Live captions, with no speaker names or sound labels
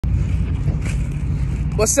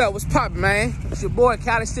What's up? What's poppin', man? It's your boy,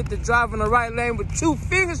 Cali Sip, driving the right lane with 2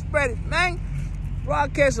 fingers spread it, man.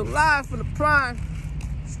 Broadcasting live from the Prime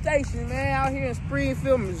Station, man, out here in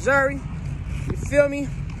Springfield, Missouri. You feel me?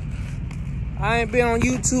 I ain't been on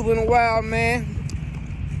YouTube in a while, man.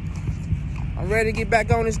 I'm ready to get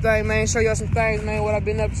back on this thing, man. Show y'all some things, man, what I've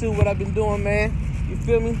been up to, what I've been doing, man. You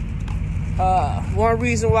feel me? One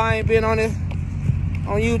reason why I ain't been on it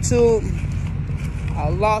on YouTube, I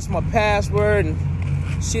lost my password and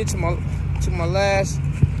shit to my last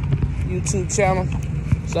YouTube channel,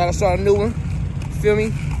 so I gotta start a new one. You feel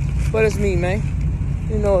me? But it's me, man.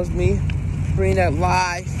 You know it's me. Bring that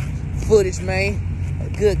live footage, man.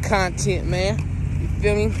 Good content, man. You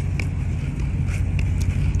feel me?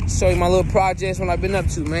 Show you my little projects, what I've been up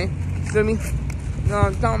to, man. You feel me? You know what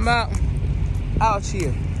I'm talking about? Out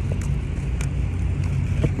here.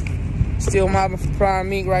 Still mobbing for Prime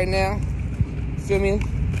Meat right now. You feel me?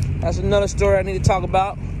 That's another story I need to talk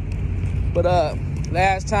about. But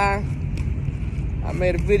last time I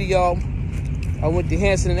made a video, I went to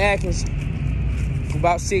Henson and Atkins for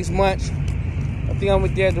about 6 months. I think I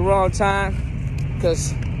went there at the wrong time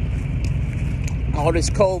because all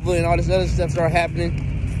this COVID and all this other stuff started happening,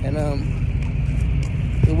 and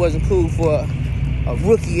it wasn't cool for a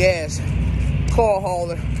rookie ass car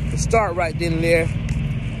hauler to start right then and there,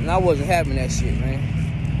 and I wasn't having that shit, man.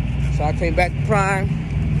 So I came back to Prime.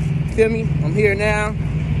 Feel me? I'm here now,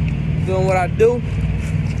 doing what I do.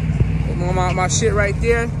 My shit right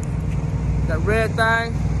there, that red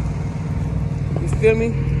thing. You feel me?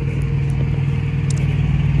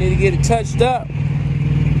 Need to get it touched up.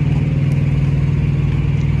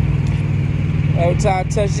 Every time I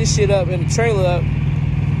touch this shit up and the trailer up,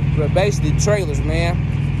 but basically trailers, man.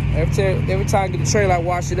 Every time I get the trailer, I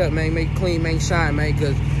wash it up, man. Make it clean, make it shine, man.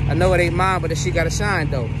 Cause I know it ain't mine, but that shit gotta shine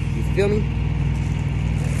though. You feel me?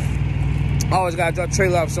 I always gotta drop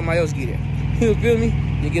trailer off, somebody else get it. You feel me?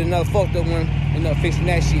 You get another fucked up one, end up fixing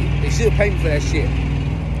that shit. They should pay me for that shit.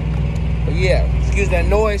 But yeah, excuse that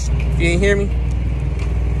noise if you ain't hear me.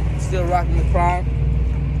 Still rocking the Prime.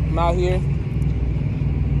 I'm out here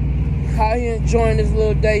enjoying this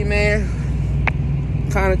little day, man.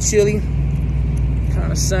 Kind of chilly,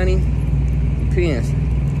 kind of sunny. Depends.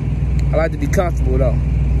 I like to be comfortable though.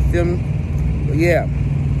 You feel me? But yeah,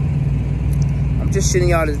 I'm just sending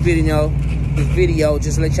y'all this video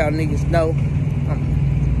just to let y'all niggas know,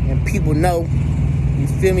 and people know, you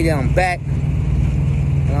feel me, that I'm back,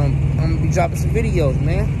 and I'm gonna be dropping some videos,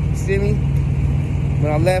 man. You feel me?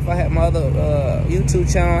 When I left, I had my other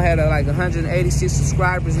YouTube channel, I had like 186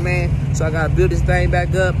 subscribers, man. So I gotta build this thing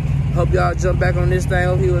back up. Hope y'all jump back on this thing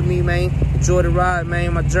over here with me, man. Enjoy the ride,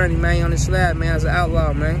 man. My journey, man, on this slab, man, as an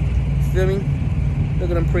outlaw, man. You feel me? Look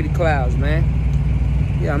at them pretty clouds, man.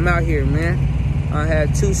 Yeah, I'm out here, man. I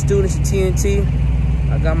had 2 students at TNT.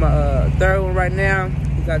 I got my third one right now.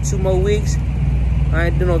 We got 2 more weeks. I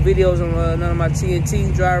ain't doing no videos on none of my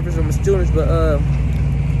TNT drivers or my students, but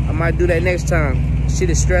I might do that next time. Shit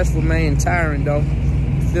is stressful, man, and tiring, though.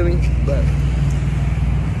 You feel me? But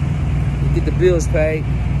you get the bills paid.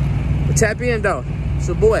 But tap in, though. It's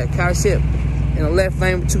your boy, Cali Sip, in the left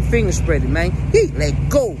lane with 2 fingers spread it, man. Let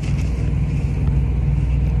go.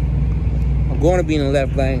 I'm going to be in the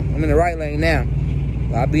left lane. I'm in the right lane now.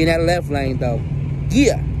 I'll be in that left lane, though.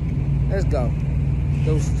 Yeah. Let's go.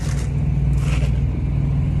 Those